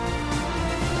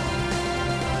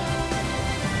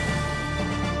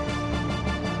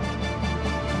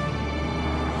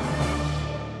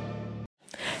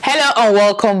And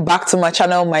welcome back to my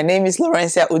channel. My name is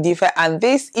Laurencia Udife and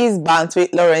this is Bant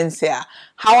with Laurencia.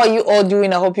 How are you all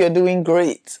doing? I hope you're doing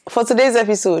great. For today's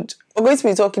episode, we're going to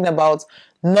be talking about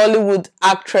Nollywood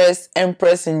actress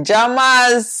Empress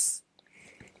Njamah's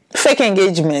fake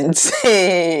engagement.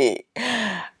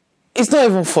 It's not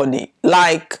even funny.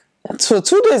 So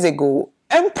 2 days ago,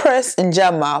 Empress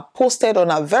Njamah posted on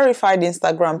her verified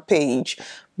Instagram page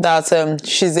that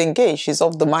she's engaged, she's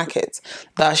off the market,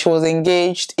 that she was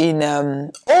engaged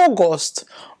in August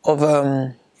of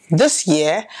this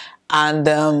year, and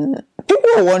people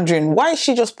were wondering why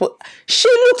she just she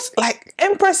looks like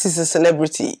Empress is a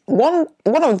celebrity. One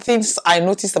of the things I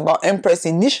noticed about Empress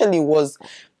initially was,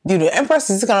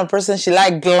 Empress is the kind of person, she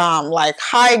like glam, like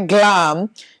high glam.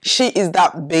 She is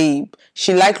that babe.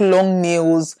 She like long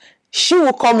nails. She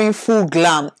will come in full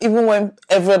glam, even when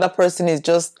every other person is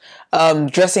just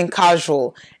dressing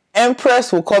casual.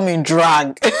 Empress will come in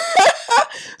drag.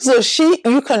 So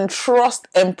you can trust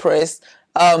Empress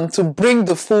to bring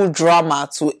the full drama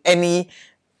to any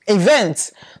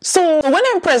event. So when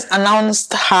Empress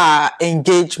announced her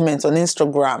engagement on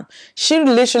Instagram, she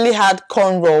literally had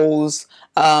cornrows.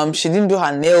 She didn't do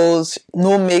her nails,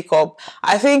 no makeup.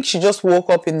 I think she just woke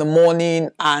up in the morning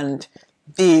and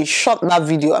they shot that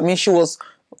video. I mean, she was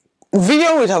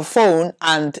videoing with her phone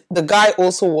and the guy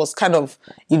also was kind of,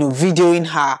 videoing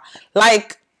her.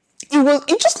 Like,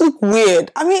 it just looked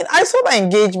weird. I mean, I saw the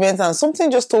engagement and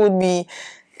something just told me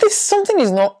something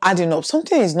is not adding up.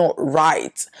 Something is not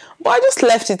right. But I just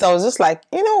left it. I was just like,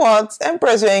 you know what,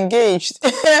 Empress, you're engaged.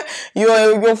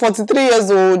 You're 43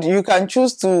 years old. You can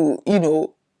choose to,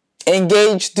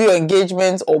 engage, do your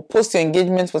engagement or post your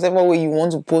engagement whatever way you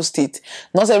want to post it.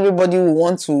 Not everybody will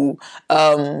want to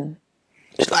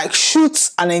shoot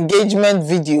an engagement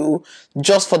video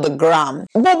just for the gram.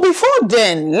 But before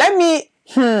then,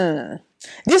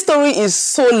 this story is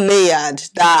so layered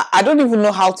that I don't even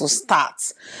know how to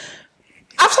start.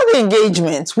 After the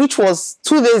engagement, which was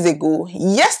 2 days ago,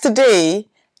 yesterday,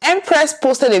 Empress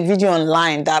posted a video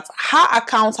online that her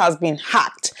account has been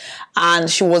hacked and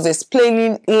she was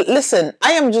explaining, listen,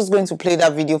 I am just going to play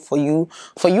that video for you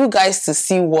guys to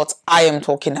see what I am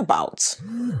talking about.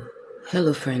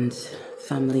 Hello friends,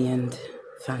 family and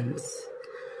fans.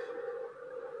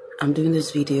 I'm doing this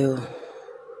video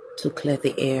to clear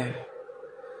the air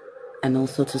and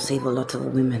also to save a lot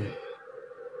of women.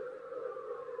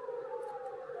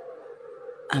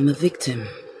 I'm a victim.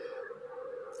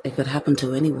 It could happen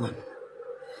to anyone.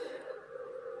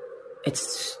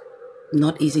 It's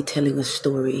not easy telling a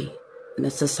story in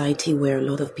a society where a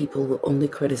lot of people will only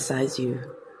criticize you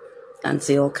and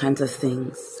say all kinds of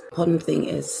things. The important thing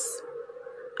is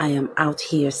I am out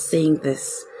here saying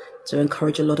this to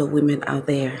encourage a lot of women out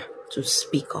there to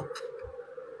speak up.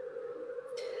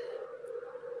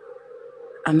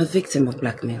 I'm a victim of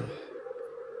blackmail.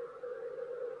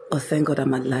 But thank God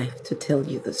I'm alive to tell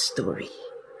you the story.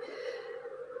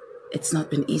 It's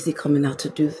not been easy coming out to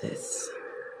do this.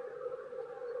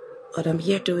 But I'm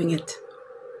here doing it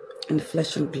in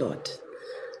flesh and blood.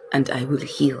 And I will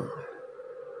heal.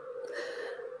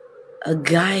 A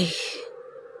guy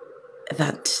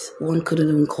that one couldn't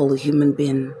even call a human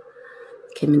being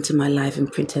came into my life and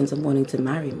pretends of wanting to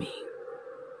marry me.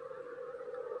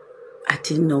 I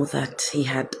didn't know that he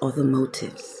had other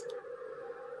motives.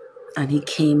 And he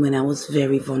came when I was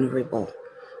very vulnerable.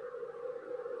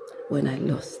 When I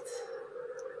lost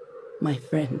my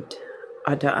friend,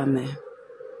 Ada Ame.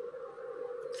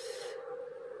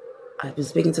 I've been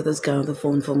speaking to this guy on the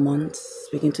phone for months,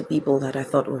 speaking to people that I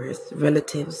thought were his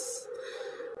relatives.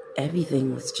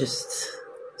 Everything was just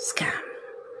scam.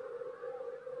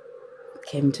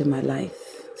 Came to my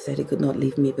life, said he could not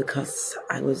leave me because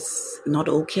I was not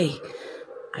okay.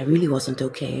 I really wasn't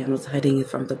okay. I was hiding it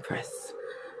from the press.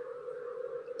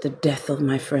 The death of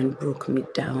my friend broke me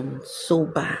down so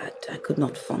bad I could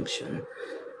not function.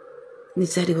 And he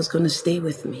said he was going to stay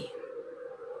with me.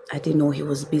 I didn't know he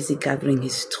was busy gathering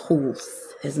his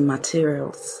tools, his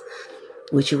materials,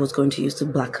 which he was going to use to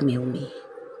blackmail me.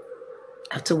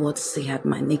 Afterwards, he had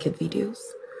my naked videos.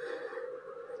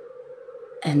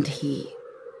 And he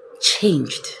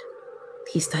changed.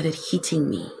 He started hitting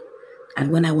me.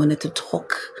 And when I wanted to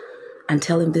talk and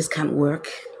tell him this can't work,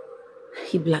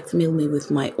 he blackmailed me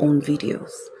with my own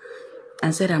videos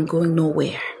and said I'm going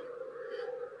nowhere.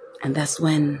 And that's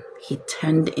when he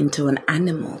turned into an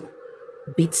animal,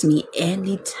 beats me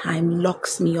anytime,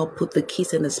 locks me up, put the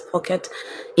keys in his pocket.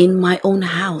 In my own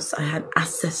house, I had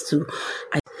access to.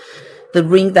 The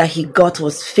ring that he got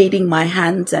was fading my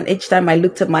hands, and each time I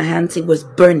looked at my hands, it was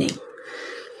burning.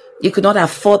 You could not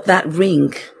afford that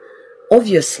ring,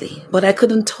 obviously, but I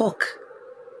couldn't talk.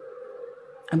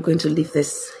 I'm going to leave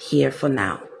this here for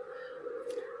now.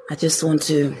 I just want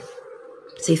to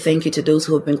say thank you to those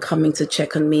who have been coming to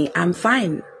check on me. I'm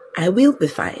fine. I will be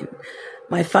fine.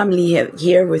 My family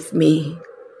here with me.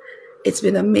 It's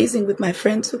been amazing with my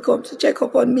friends who come to check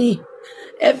up on me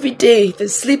every day. They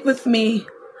sleep with me.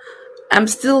 I'm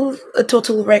still a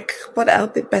total wreck, but I'll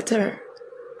be better.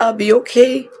 I'll be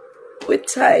okay with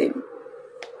time.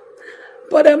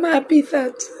 But I'm happy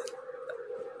that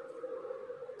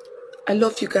I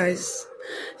love you guys.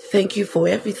 Thank you for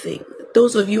everything.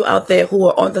 Those of you out there who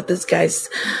are under this guy's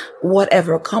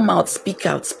whatever, come out, speak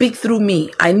out, speak through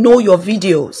me. I know your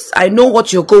videos. I know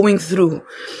what you're going through.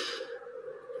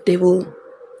 They will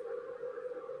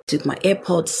took my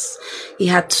AirPods. He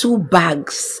had 2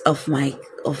 bags of my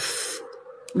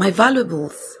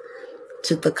valuables.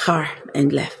 Took the car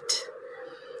and left.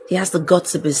 He has the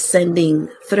guts to be sending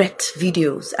threat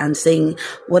videos and saying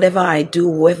whatever I do,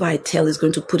 whoever I tell is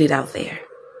going to put it out there.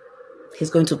 He's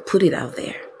going to put it out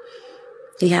there.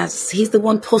 He's the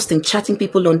one posting, chatting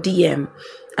people on DM.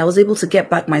 I was able to get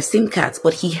back my SIM cards,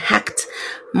 but he hacked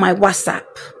my WhatsApp.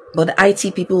 But the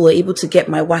IT people were able to get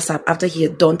my WhatsApp after he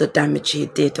had done the damage he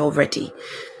did already.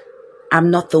 I'm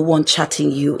not the one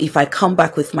chatting you. If I come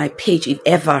back with my page, if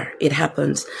ever it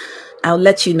happens, I'll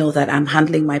let you know that I'm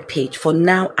handling my page. For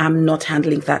now, I'm not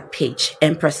handling that page.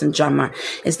 Empress and Njamah.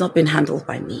 It's not been handled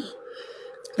by me.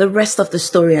 The rest of the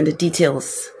story and the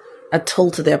details are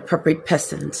told to the appropriate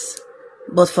persons.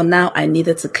 But for now, I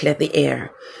needed to clear the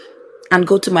air and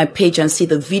go to my page and see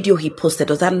the video he posted.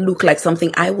 Does that look like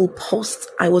something I will post?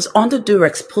 I was on the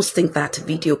Durex posting that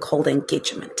video called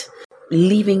Engagement.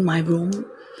 Leaving my room.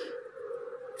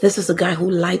 This is a guy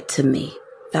who lied to me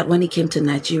that when he came to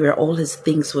Nigeria, all his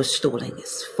things were stolen.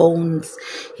 His phones,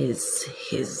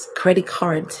 his credit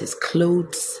cards, his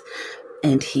clothes.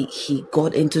 And he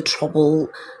got into trouble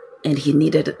and he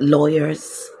needed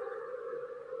lawyers,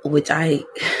 which I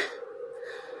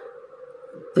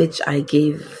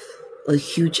gave a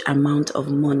huge amount of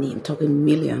money. I'm talking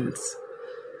millions.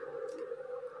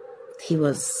 He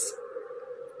was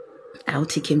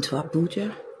out. He came to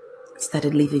Abuja,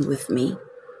 started living with me.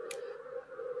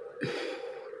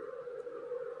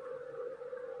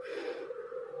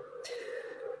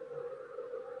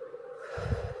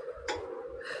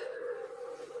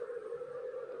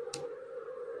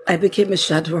 I became a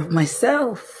shadow of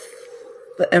myself.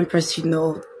 The Empress,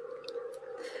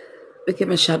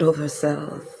 became a shadow of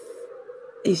herself.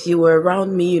 If you were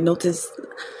around me, you noticed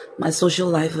my social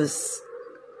life was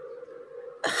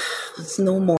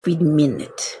no more. Every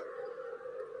minute,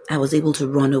 I was able to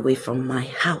run away from my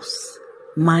house.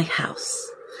 My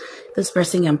house. This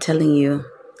person I'm telling you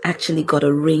actually got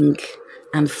a ring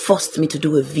and forced me to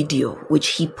do a video, which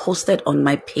he posted on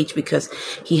my page because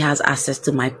he has access to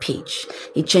my page.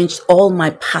 He changed all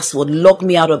my password, logged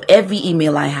me out of every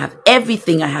email I have,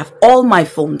 everything I have, all my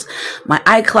phones, my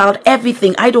iCloud,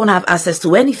 everything. I don't have access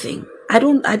to anything. I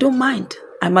don't mind.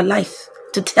 I'm alive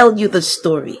to tell you the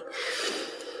story.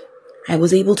 I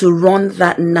was able to run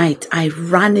that night. I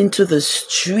ran into the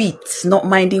streets, not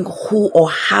minding who or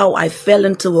how. I fell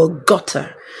into a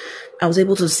gutter. I was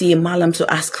able to see a malam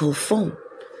to ask for a phone.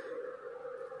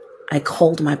 I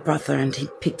called my brother and he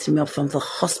picked me up from the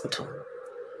hospital.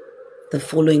 The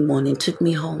following morning, took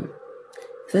me home.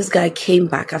 This guy came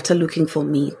back after looking for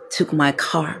me, took my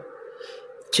car,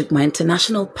 took my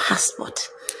international passport.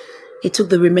 He took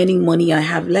the remaining money I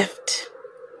have left.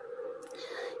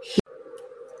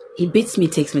 He beats me,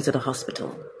 takes me to the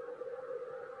hospital.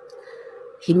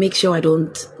 He makes sure I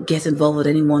don't get involved with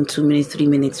anyone 2 minutes, 3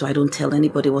 minutes, so I don't tell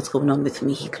anybody what's going on with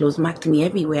me. He close-marked me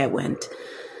everywhere I went.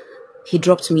 He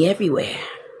dropped me everywhere.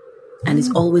 And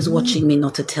he's always watching me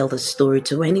not to tell the story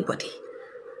to anybody.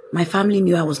 My family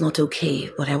knew I was not okay,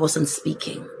 but I wasn't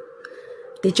speaking.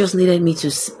 They just needed me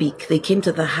to speak. They came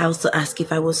to the house to ask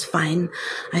if I was fine.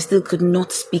 I still could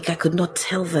not speak. I could not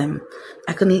tell them.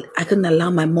 I couldn't allow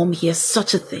my mom hear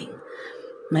such a thing.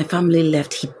 My family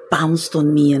left. He bounced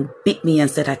on me and beat me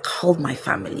and said I called my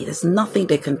family. There's nothing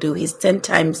they can do. He's 10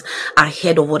 times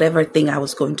ahead of whatever thing I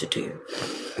was going to do.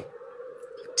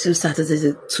 2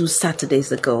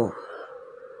 Saturdays ago,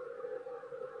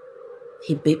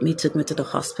 he beat me, took me to the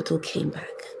hospital, came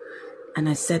back. And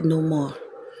I said no more.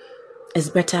 It's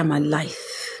better in my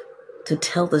life to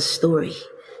tell the story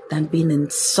than being in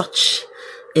such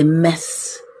a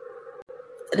mess.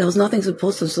 There was nothing to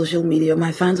post on social media.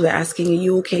 My fans were asking, are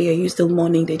you okay? Are you still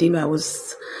mourning? They didn't know I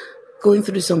was going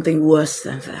through something worse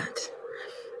than that.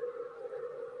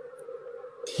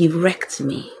 He wrecked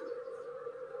me.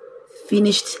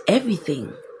 Finished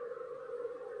everything.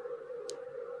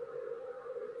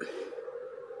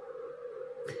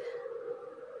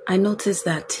 I noticed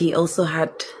that he also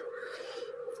had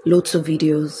loads of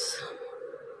videos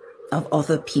of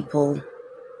other people.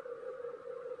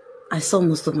 I saw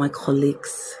most of my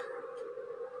colleagues.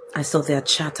 I saw their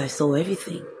chat. I saw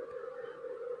everything.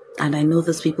 And I know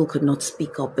those people could not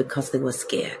speak up because they were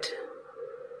scared.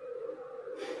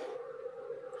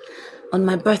 On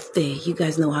my birthday, you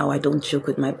guys know how I don't joke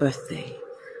with my birthday.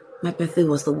 My birthday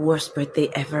was the worst birthday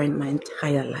ever in my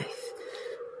entire life.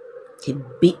 He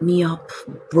beat me up,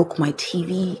 broke my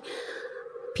TV.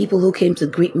 People who came to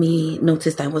greet me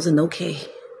noticed I wasn't okay.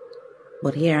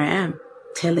 But here I am,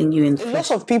 telling you in flesh. Lots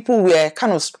of people were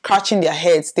kind of scratching their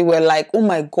heads. They were like, oh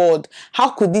my God, how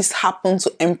could this happen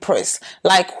to Empress?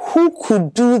 Like, who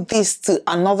could do this to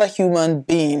another human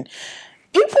being?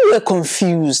 People were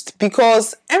confused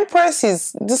because Empress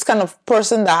is this kind of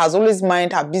person that has always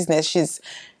minded her business.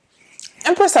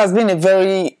 Empress has been a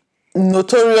very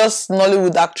notorious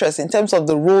Nollywood actress in terms of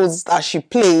the roles that she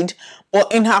played,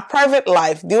 but in her private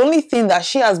life, the only thing that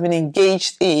she has been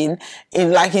engaged in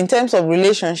terms of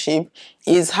relationship,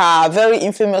 is her very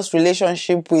infamous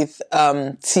relationship with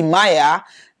Timaya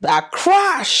that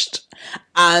crashed.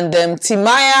 And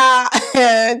Timaya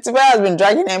has been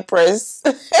dragging Empress,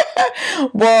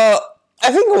 but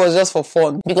I think it was just for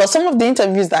fun, because some of the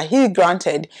interviews that he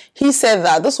granted, he said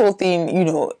that this whole thing,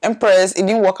 Empress, it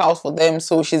didn't work out for them,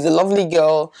 so she's a lovely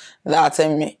girl that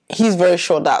he's very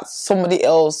sure that somebody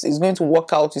else is going to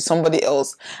work out with somebody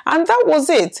else. And that was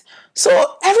it. So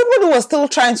everybody was still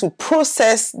trying to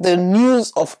process the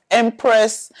news of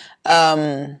Empress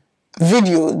the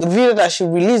video that she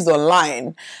released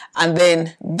online. And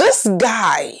then this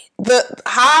guy,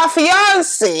 her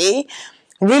fiance,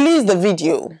 released the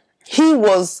video. I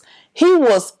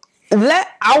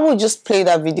will just play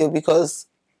that video because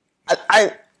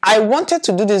I wanted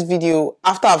to do this video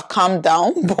after I've calmed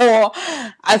down, but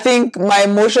I think my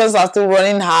emotions are still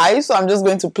running high, so I'm just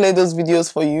going to play those videos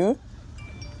for you.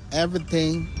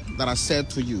 Everything that I said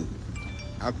to you,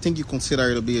 I think you consider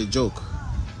it to be a joke.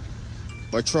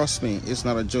 But trust me, it's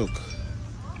not a joke.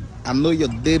 I know your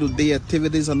day-to-day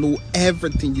activities. I know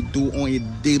everything you do on a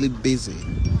daily basis.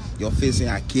 You're facing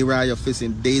Akira, you're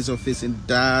facing Days, you're facing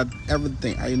Dad,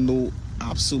 everything. I know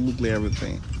absolutely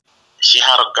everything. She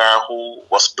had a guy who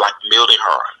was blackmailing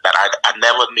her that I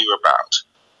never knew about.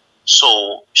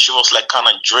 So she was like kind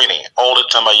of draining. All the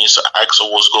time I used to ask her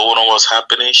what's going on, what's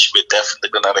happening, she would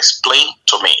definitely not explain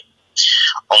to me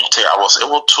until I was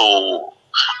able to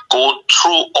go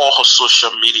through all her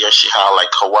social media she had,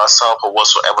 like her WhatsApp or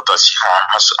whatsoever that she had.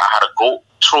 I had to go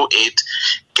through it,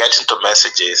 get into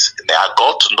messages, and then I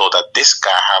got to know that this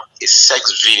guy had a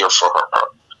sex video for her.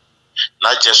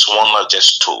 Not just one, not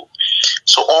just two.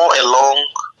 So all along,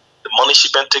 the money she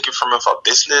been taking from him for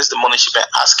business, the money she been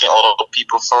asking all the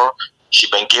people for, she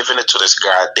been giving it to this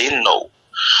guy. They know.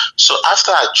 So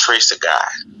after I traced the guy,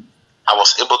 I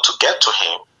was able to get to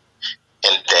him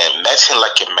and then met him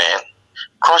like a man,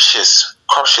 crush his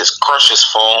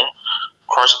phone,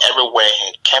 crush everywhere.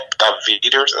 He kept that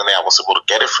videos, and then I was able to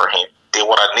get it for him, did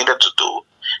what I needed to do,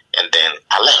 and then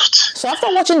I left. So after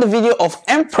watching the video of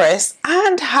Empress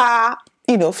and her,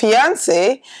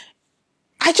 fiance,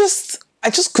 I just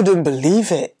couldn't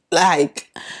believe it. Like,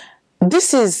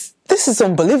 this is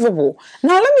unbelievable.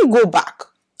 Now let me go back.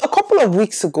 A couple of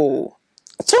weeks ago,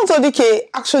 Tonto Dike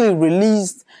actually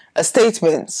released a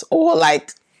statement, or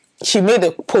like she made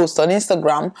a post on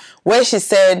Instagram where she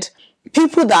said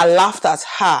people that laughed at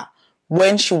her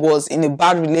when she was in a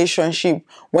bad relationship,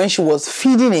 when she was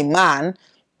feeding a man,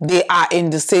 they are in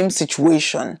the same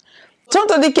situation.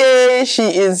 Tonto Dike,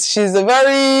 she's a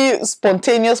very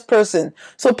spontaneous person.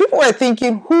 So people were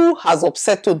thinking, who has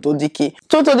upset Tonto Dike?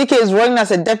 Tonto Dike is running as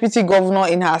a deputy governor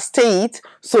in her state.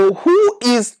 So who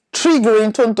is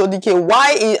triggering Tonto Dike?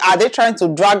 Why are they trying to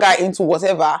drag her into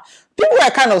whatever? People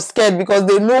were kind of scared because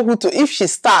they know if she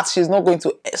starts, she's not going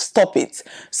to stop it.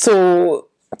 So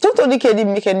Tonto Dike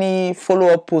didn't make any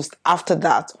follow-up post after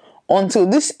that until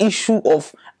this issue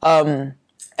of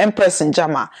Empress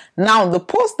Njamah. Now, the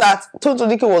post that Tonto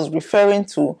Dike was referring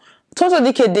to, Tonto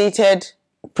Dike dated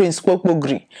Prince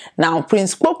Kpokpogri. Now,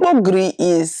 Prince Kpokpogri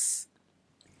is,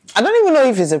 I don't even know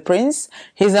if he's a prince.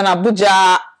 He's an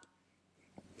Abuja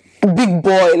big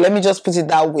boy, let me just put it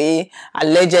that way,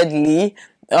 allegedly.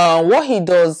 What he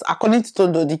does, according to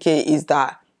Tonto Dike, is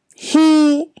that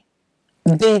he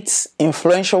dates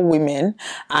influential women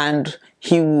and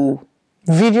he will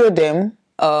video them,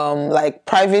 like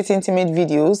private intimate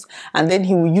videos, and then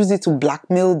he will use it to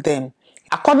blackmail them.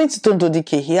 According to Tonto Dike,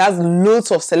 he has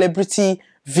loads of celebrity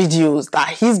videos that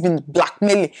he's been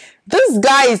blackmailing. This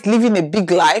guy is living a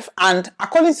big life, and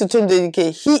according to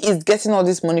Tondodike, he is getting all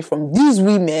this money from these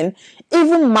women,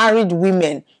 even married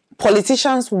women,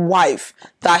 politician's wife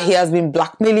that he has been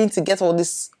blackmailing to get all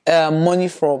this money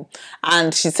from.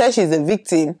 And she said she's a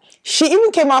victim. She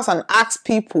even came out and asked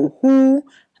people who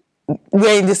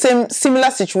were in the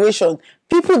similar situation,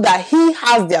 people that he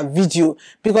has their video,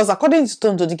 because according to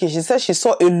Tondodike, she said she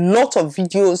saw a lot of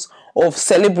videos of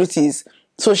celebrities.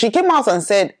 So she came out and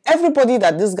said everybody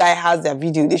that this guy has their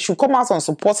video, they should come out and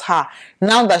support her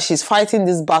now that she's fighting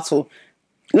this battle.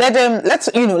 Let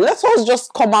us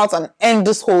just come out and end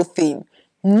this whole thing.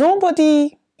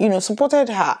 Nobody, supported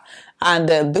her, and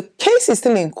the case is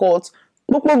still in court.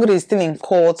 Bokbogri is still in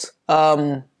court,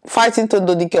 fighting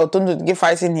Tondodike, or Tondodike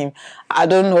fighting him. I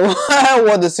don't know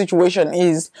what the situation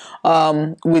is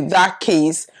with that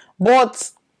case,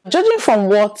 but judging from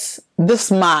what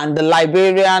this man, the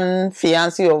Liberian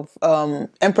fiancé of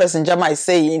Empress Njamah, is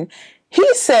saying, he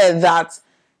said that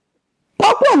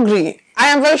Bokbogri, I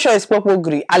am very sure it's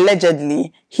Bokbogri,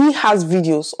 allegedly, he has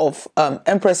videos of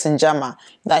Empress Njamah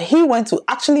that he went to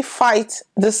actually fight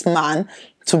this man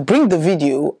to bring the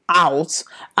video out,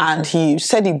 and he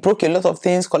said he broke a lot of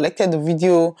things, collected the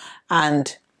video,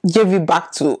 and gave it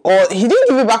back to, or he didn't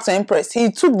give it back to Empress,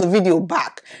 he took the video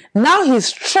back. Now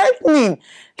he's threatening.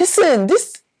 Listen,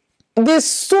 there's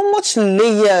so much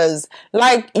layers.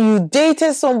 Like, you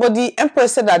dated somebody,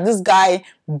 Empress said that this guy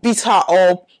beat her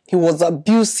up, he was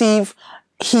abusive,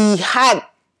 he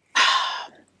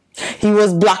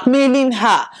was blackmailing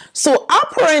her. So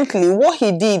apparently what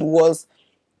he did was,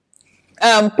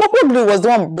 Bokbogri was the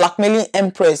one blackmailing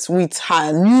Empress with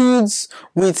her nudes,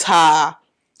 with her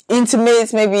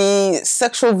intimate, maybe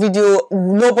sexual video.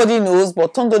 Nobody knows,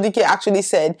 but Tondodike actually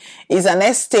said is an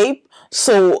S-tape.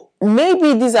 So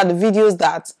maybe these are the videos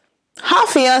that her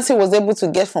fiancé was able to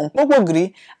get from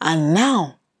Bokbogri, and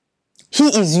now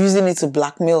he is using it to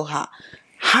blackmail her.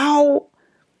 How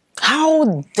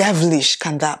devilish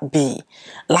can that be?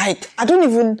 Like, I don't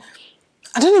even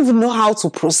know how to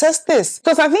process this.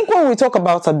 Because I think when we talk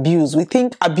about abuse, we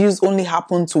think abuse only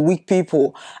happens to weak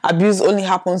people. Abuse only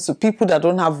happens to people that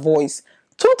don't have voice.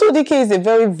 Tondodike is a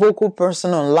very vocal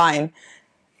person online.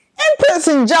 Empress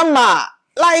Njamah,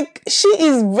 like,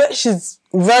 she's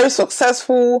very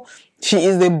successful. She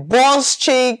is a boss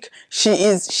chick.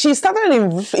 She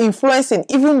started influencing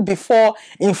even before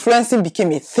influencing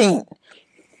became a thing.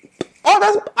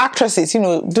 Other actresses,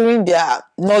 during their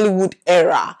Nollywood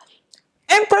era,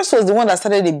 Empress was the one that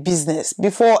started a business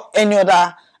before any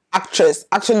other actress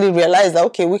actually realized that,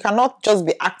 okay, we cannot just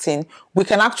be acting. We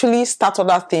can actually start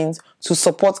other things to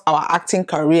support our acting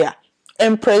career.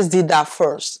 Empress did that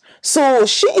first. So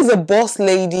she is a boss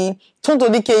lady.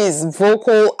 Tondodike is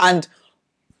vocal, and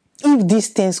if these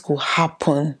things could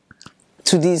happen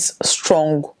to these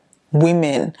strong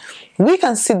women, we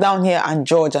can sit down here and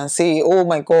judge and say, oh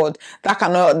my God, that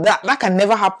can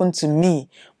never happen to me.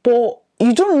 But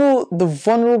you don't know the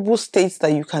vulnerable states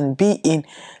that you can be in,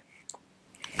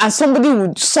 and some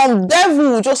devil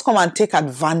will just come and take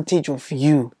advantage of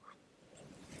you.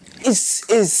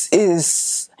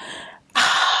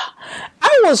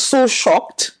 I was so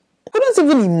shocked. I couldn't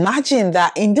even imagine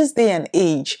that in this day and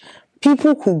age,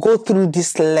 people could go through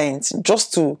this length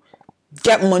just to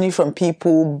get money from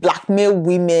people, blackmail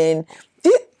women.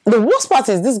 The worst part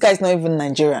is this guy's not even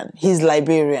Nigerian. He's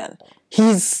Liberian.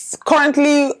 He's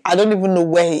currently, I don't even know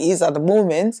where he is at the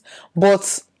moment,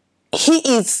 but he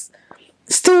is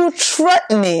still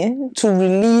threatening to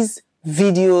release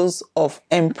videos of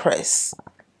Empress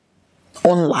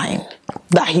online,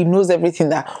 that he knows everything,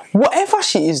 that whatever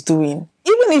she is doing,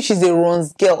 even if she's a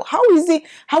runs girl, how is it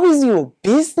your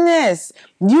business?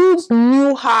 You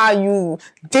knew her, you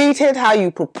dated her,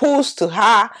 you proposed to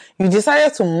her, you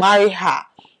decided to marry her.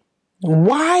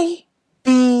 Why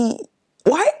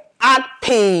add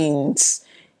pains?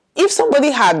 If somebody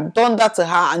had done that to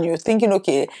her and you're thinking,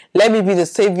 okay, let me be the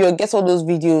savior, get all those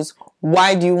videos,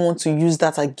 why do you want to use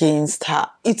that against her?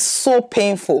 It's so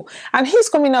painful. And he's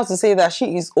coming out to say that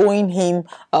she is owing him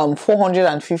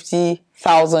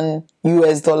 $450,000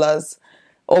 US.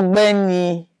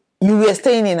 Ogbeni, you were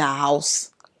staying in her house.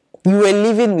 You were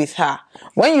living with her.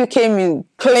 When you came, you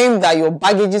claimed that your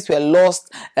baggages were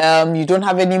lost. You don't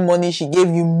have any money. She gave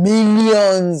you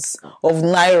millions of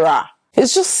naira.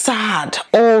 It's just sad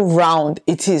all round.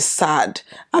 It is sad.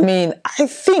 I mean, I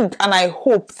think and I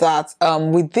hope that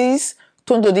with this,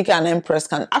 Tondodike and Empress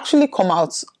can actually come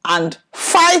out and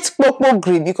fight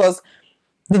Bokbogri, because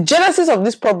the genesis of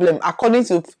this problem, according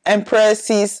to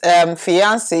Empress's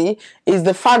fiancé, is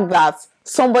the fact that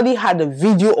somebody had a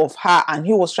video of her and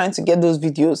he was trying to get those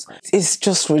videos. It's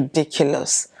just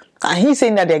ridiculous. And he's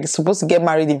saying that they're supposed to get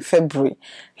married in February.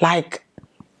 Like,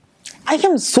 I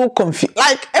am so confused.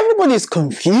 Like, everybody's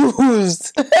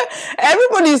confused.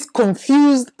 Everybody's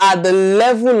confused at the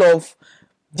level of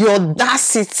the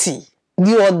audacity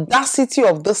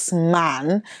of this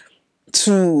man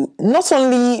to not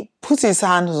only put his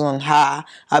hands on her,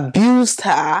 abused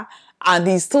her, and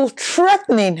he's still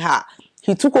threatening her.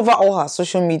 He took over all her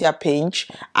social media page,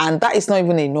 and that is not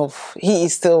even enough. He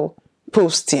is still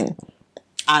posting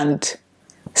and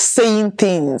saying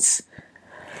things.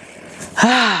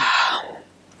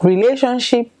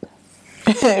 Relationship.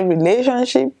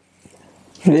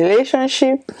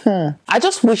 I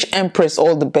just wish Empress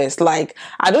all the best. Like,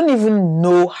 I don't even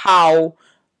know how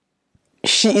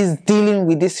she is dealing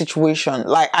with this situation.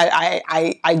 Like,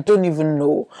 I don't even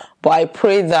know. But I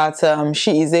pray that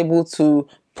she is able to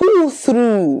pull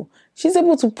through. She's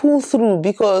able to pull through,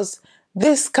 because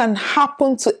this can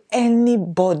happen to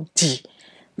anybody.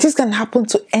 This can happen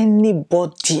to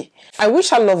anybody. I wish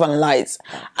her love and light,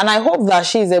 and I hope that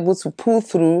she is able to pull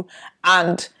through,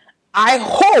 and I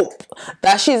hope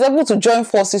that she is able to join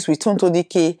forces with Tonto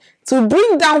DK to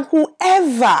bring down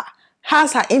whoever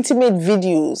has her intimate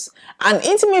videos and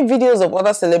intimate videos of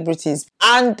other celebrities,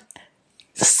 and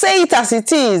say it as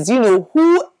it is. You know,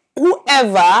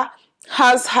 whoever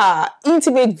has her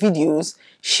intimate videos,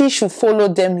 she should follow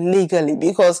them legally,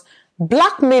 because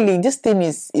blackmailing, this thing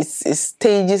is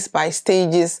stages by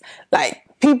stages. Like,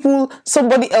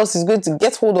 somebody else is going to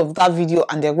get hold of that video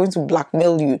and they're going to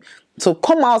blackmail you. So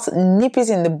come out, nip it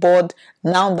in the bud,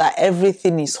 now that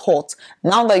everything is hot.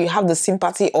 Now that you have the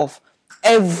sympathy of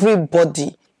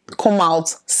everybody, come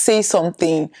out, say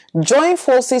something, join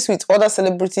forces with other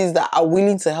celebrities that are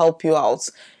willing to help you out.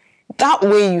 That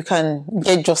way you can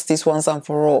get justice once and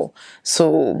for all.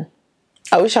 So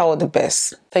I wish her all the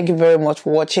best. Thank you very much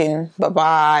for watching.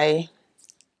 Bye-bye.